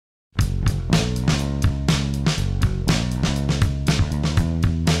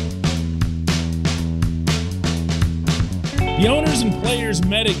The owners and players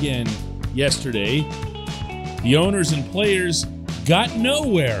met again yesterday. The owners and players got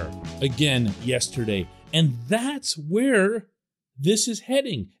nowhere again yesterday. And that's where this is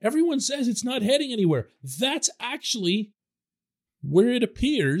heading. Everyone says it's not heading anywhere. That's actually where it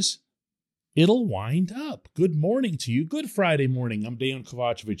appears it'll wind up. Good morning to you. Good Friday morning. I'm Dejan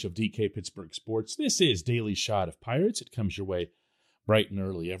Kovacevic of DK Pittsburgh Sports. This is Daily Shot of Pirates. It comes your way bright and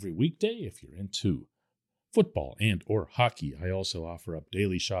early every weekday if you're into football and or hockey. I also offer up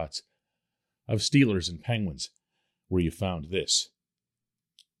daily shots of Steelers and Penguins where you found this.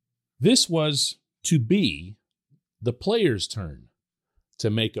 This was to be the players' turn to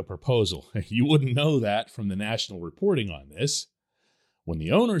make a proposal. You wouldn't know that from the national reporting on this. When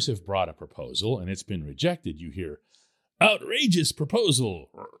the owners have brought a proposal and it's been rejected, you hear, outrageous proposal,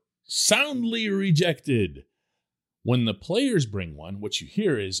 or soundly rejected. When the players bring one, what you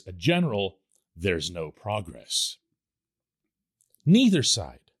hear is a general, there's no progress. Neither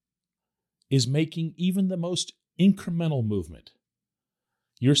side is making even the most incremental movement.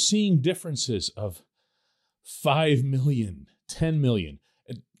 You're seeing differences of 5 million, 10 million.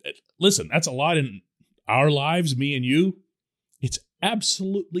 Listen, that's a lot in our lives, me and you. It's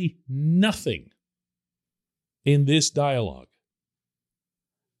absolutely nothing in this dialogue.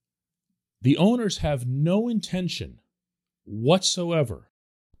 The owners have no intention whatsoever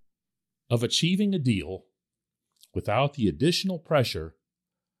of achieving a deal without the additional pressure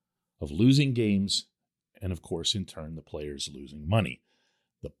of losing games and, of course, in turn, the players losing money.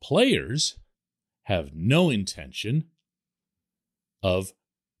 The players have no intention of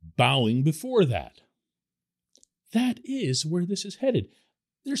bowing before that. That is where this is headed.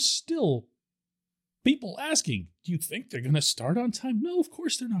 There's still people asking, do you think they're going to start on time? No, of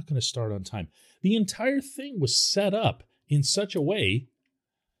course they're not going to start on time. The entire thing was set up in such a way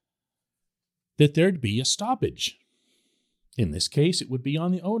that there'd be a stoppage. In this case, it would be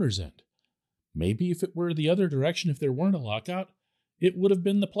on the owner's end. Maybe if it were the other direction, if there weren't a lockout, it would have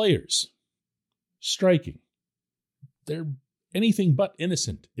been the players striking. They're anything but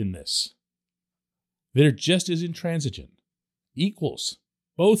innocent in this. They're just as intransigent. Equals,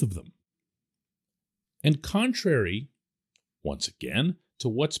 both of them. And contrary, once again, to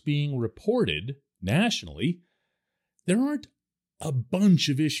what's being reported nationally, there aren't a bunch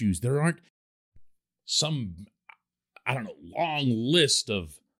of issues. There aren't some, long list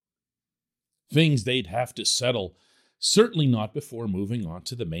of things they'd have to settle. Certainly not before moving on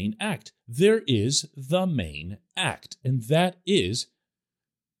to the main act. There is the main act, and that is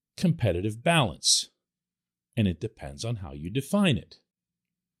competitive balance. And it depends on how you define it.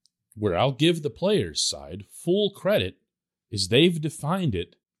 Where I'll give the players' side full credit is they've defined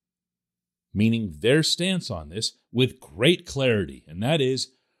it, meaning their stance on this, with great clarity, and that is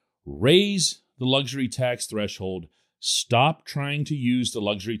raise the luxury tax threshold, stop trying to use the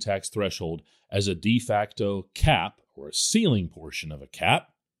luxury tax threshold as a de facto cap or a ceiling portion of a cap,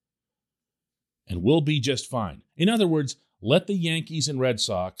 and we'll be just fine. In other words, let the Yankees and Red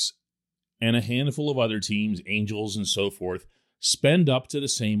Sox and a handful of other teams, Angels and so forth, spend up to the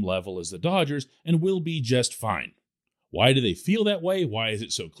same level as the Dodgers, and we'll be just fine. Why do they feel that way? Why is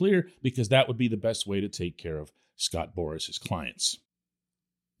it so clear? Because that would be the best way to take care of Scott Boras' clients.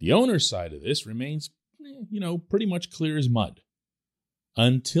 The owner's side of this remains, pretty much clear as mud.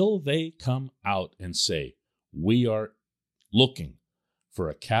 Until they come out and say, we are looking for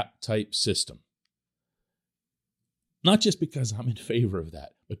a cap-type system. Not just because I'm in favor of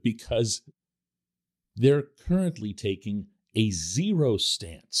that, but because they're currently taking a zero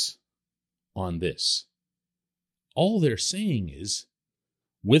stance on this. All they're saying is,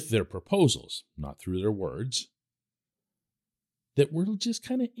 with their proposals, not through their words, that we'll just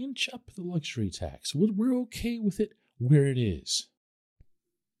kind of inch up the luxury tax. We're okay with it where it is.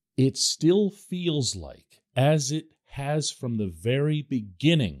 It still feels like, as it has from the very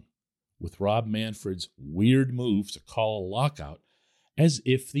beginning, with Rob Manfred's weird move to call a lockout, as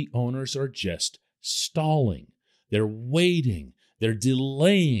if the owners are just stalling. They're waiting. They're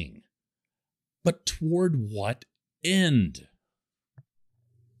delaying. But toward what end?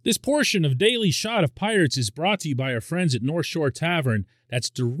 This portion of Daily Shot of Pirates is brought to you by our friends at North Shore Tavern.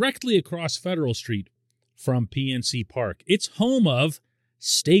 That's directly across Federal Street from PNC Park. It's home of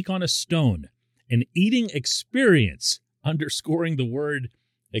Steak on a Stone, an eating experience, underscoring the word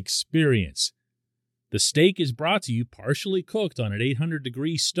experience. The steak is brought to you partially cooked on an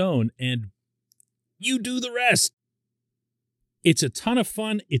 800-degree stone, and you do the rest. It's a ton of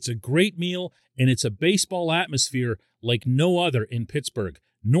fun, it's a great meal, and it's a baseball atmosphere like no other in Pittsburgh.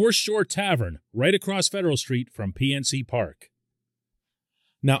 North Shore Tavern, right across Federal Street from PNC Park.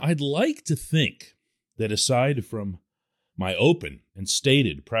 Now, I'd like to think that aside from my open and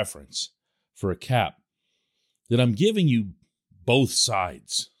stated preference for a cap, that I'm giving you both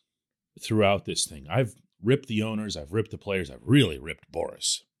sides throughout this thing. I've ripped the owners, I've ripped the players, I've really ripped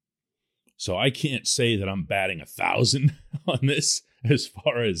Boris. So I can't say that I'm batting 1,000 on this as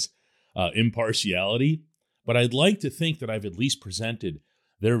far as impartiality, but I'd like to think that I've at least presented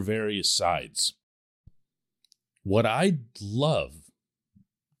their various sides. What I'd love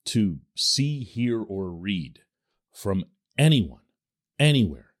to see, hear, or read from anyone,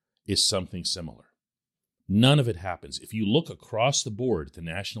 anywhere, is something similar. None of it happens. If you look across the board at the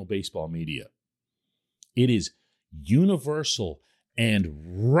national baseball media, it is universal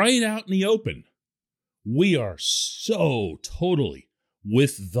and right out in the open. We are so totally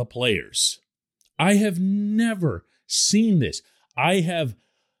with the players. I have never seen this. I have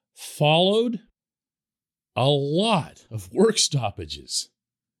followed a lot of work stoppages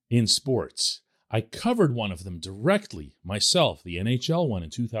in sports. I covered one of them directly myself, the NHL one in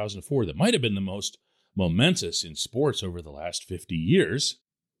 2004, that might have been the most momentous in sports over the last 50 years.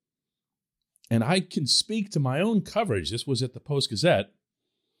 And I can speak to my own coverage, this was at the Post-Gazette,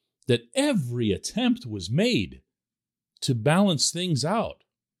 that every attempt was made to balance things out.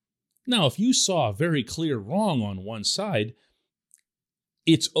 Now, if you saw a very clear wrong on one side,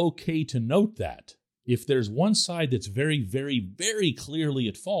 it's okay to note that. If there's one side that's very, very, very clearly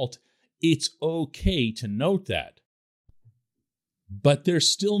at fault, it's okay to note that. But there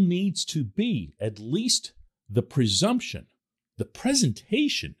still needs to be at least the presumption, the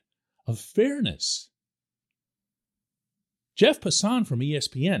presentation of fairness. Jeff Passan from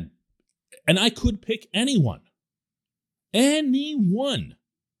ESPN, and I could pick anyone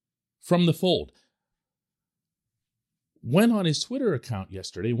from the fold, went on his Twitter account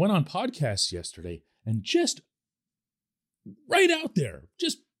yesterday, went on podcasts yesterday, and just right out there,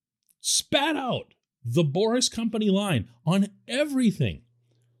 just spat out the Boris Company line on everything.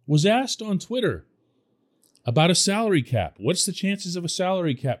 Was asked on Twitter about a salary cap. What's the chances of a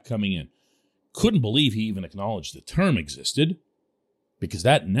salary cap coming in? Couldn't believe he even acknowledged the term existed, because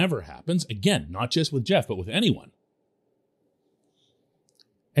that never happens. Again, not just with Jeff, but with anyone.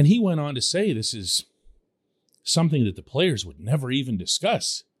 And he went on to say this is something that the players would never even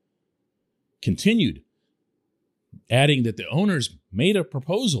discuss. Continued, adding that the owners made a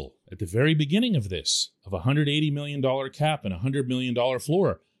proposal at the very beginning of this of a $180 million cap and a $100 million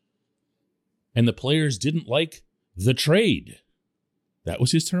floor. And the players didn't like the trade. That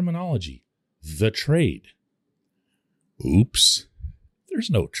was his terminology, the trade. Oops,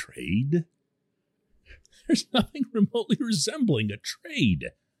 there's no trade. There's nothing remotely resembling a trade.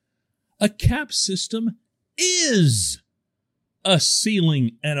 A cap system is a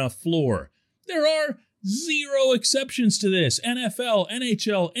ceiling and a floor. There are zero exceptions to this. NFL,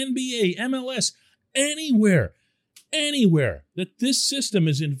 NHL, NBA, MLS, anywhere that this system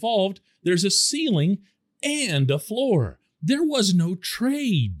is involved, there's a ceiling and a floor. There was no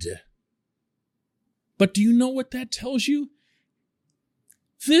trade. But do you know what that tells you?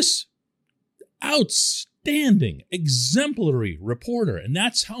 This outstanding, exemplary reporter, and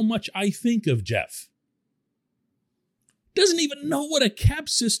that's how much I think of Jeff, doesn't even know what a cap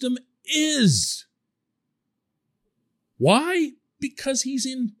system is. Why? Because he's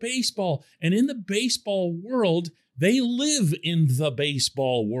in baseball, and in the baseball world, they live in the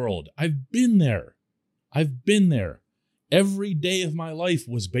baseball world. I've been there. Every day of my life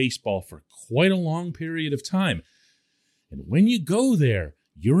was baseball for quite a long period of time. And when you go there,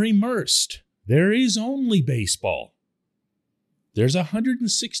 you're immersed. There is only baseball. There's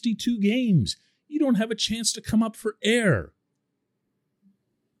 162 games. You don't have a chance to come up for air.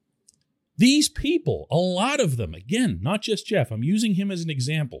 These people, a lot of them, again, not just Jeff, I'm using him as an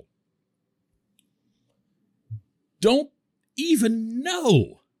example, don't even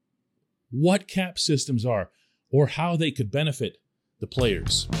know what cap systems are or how they could benefit the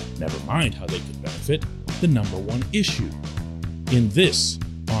players. Never mind how they could benefit the number one issue in this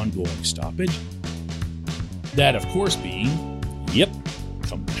ongoing stoppage. That, of course, being,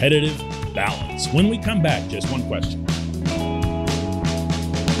 competitive balance. When we come back, just one question.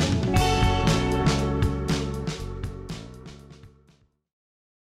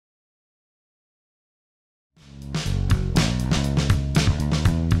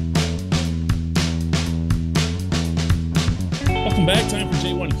 Welcome back. Time for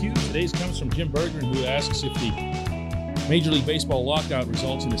J1Q. Today's comes from Jim Berggren, who asks if the Major League Baseball lockout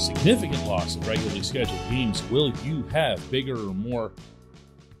results in a significant loss of regularly scheduled games, will you have bigger or more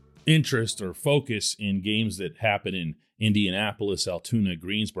interest or focus in games that happen in Indianapolis, Altoona,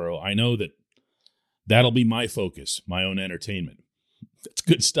 Greensboro? I know that that'll be my focus, my own entertainment. That's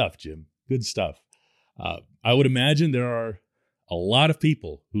good stuff, Jim. Good stuff. I would imagine there are a lot of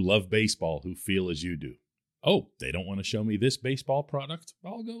people who love baseball who feel as you do. Oh, they don't want to show me this baseball product?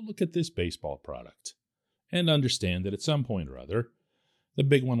 I'll go look at this baseball product and understand that at some point or other, the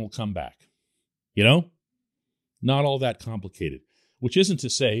big one will come back. You know, not all that complicated, which isn't to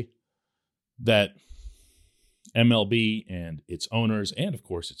say that MLB and its owners and, of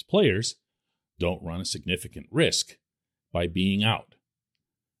course, its players don't run a significant risk by being out,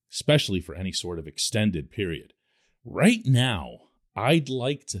 especially for any sort of extended period. Right now, I'd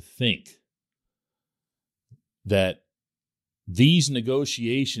like to think that these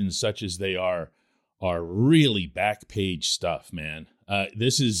negotiations, such as they are really back page stuff, man.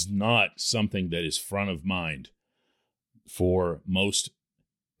 This is not something that is front of mind for most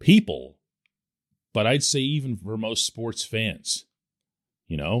people, but I'd say even for most sports fans.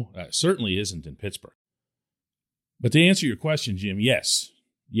 You know, certainly isn't in Pittsburgh. But to answer your question, Jim, yes.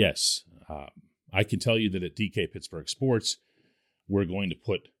 I can tell you that at DK Pittsburgh Sports, we're going to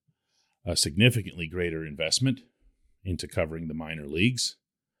put a significantly greater investment into covering the minor leagues.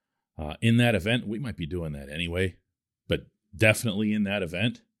 In that event, we might be doing that anyway, but definitely in that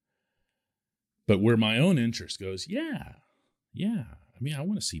event. But where my own interest goes, yeah. I mean, I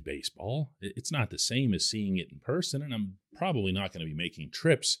want to see baseball. It's not the same as seeing it in person, and I'm probably not going to be making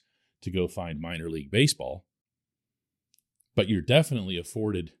trips to go find minor league baseball. But you're definitely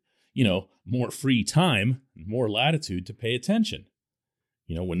afforded, more free time and more latitude to pay attention.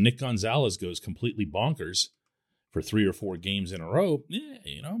 When Nick Gonzalez goes completely bonkers for 3 or 4 games in a row,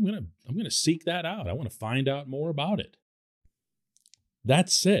 I'm gonna seek that out. I want to find out more about it. That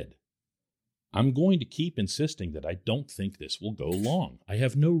said, I'm going to keep insisting that I don't think this will go long. I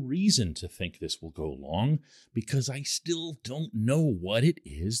have no reason to think this will go long because I still don't know what it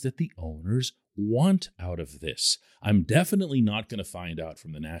is that the owners want out of this. I'm definitely not going to find out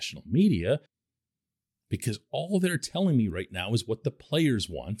from the national media because all they're telling me right now is what the players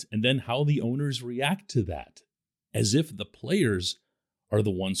want and then how the owners react to that, as if the players are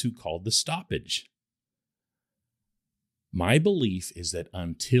the ones who called the stoppage. My belief is that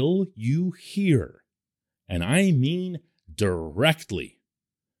until you hear, and I mean directly,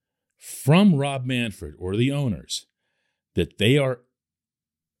 from Rob Manfred or the owners, that they are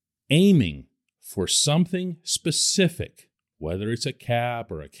aiming for something specific, whether it's a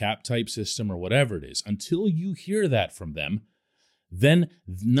cap or a cap type system or whatever it is, until you hear that from them, then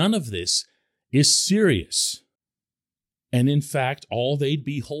none of this is serious. And in fact, all they'd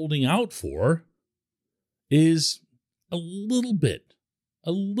be holding out for is a little bit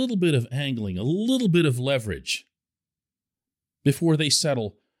of angling, a little bit of leverage before they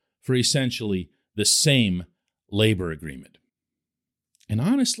settle for essentially the same labor agreement. And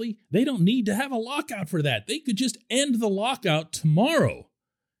honestly, they don't need to have a lockout for that. They could just end the lockout tomorrow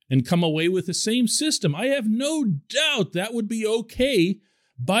and come away with the same system. I have no doubt that would be okay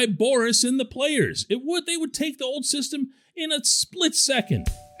by Boras and the players. They would take the old system in a split second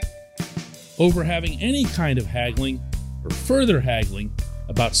over having any kind of haggling or further haggling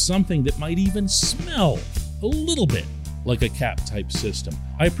about something that might even smell a little bit like a cap-type system.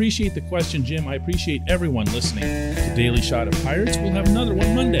 I appreciate the question, Jim. I appreciate everyone listening to Daily Shot of Pirates. We'll have another one